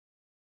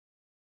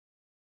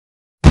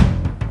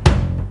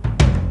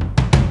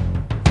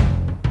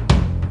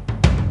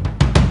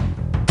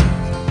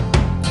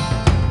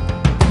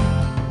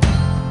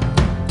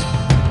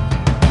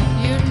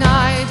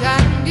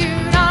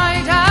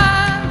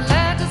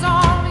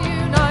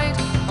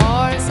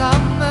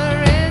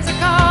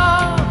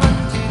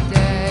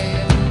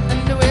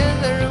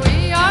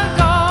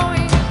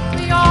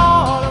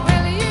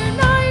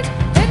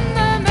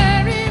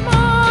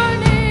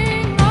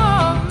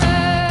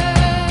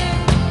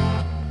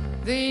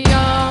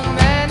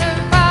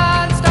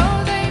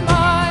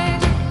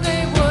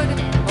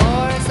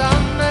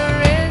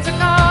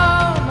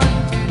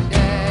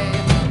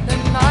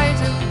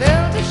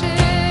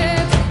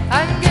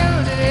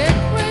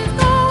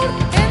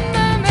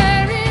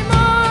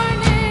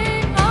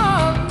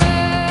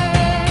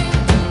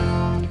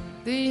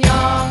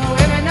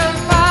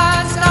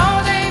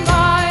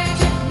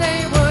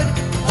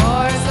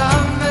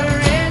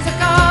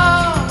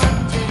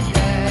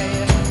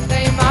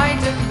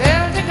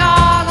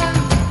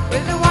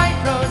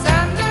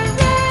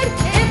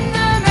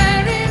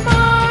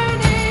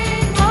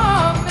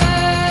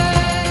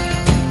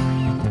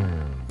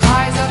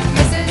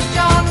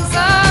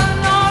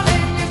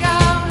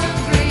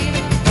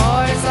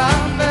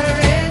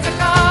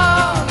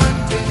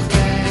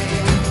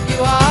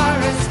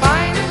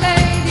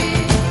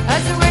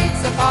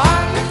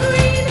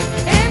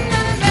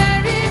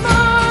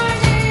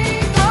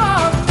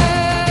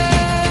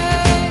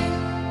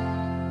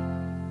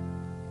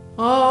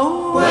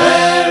Oh,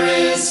 where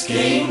is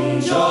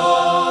King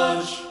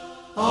George?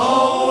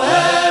 Oh,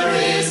 where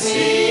is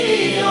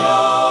he?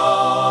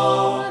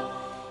 Oh,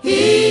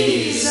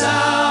 he's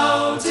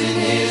out in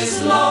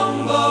his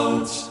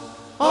longboat,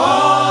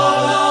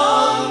 all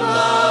on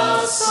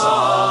the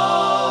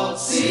salt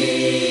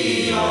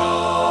sea.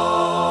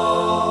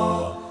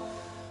 Oh,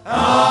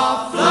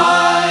 up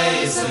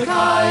flies the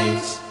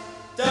kite,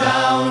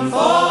 down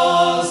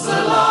falls the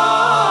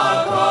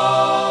lark.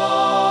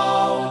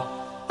 Oh,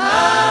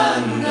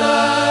 and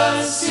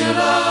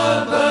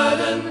Ursula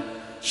burden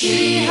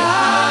she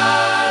has.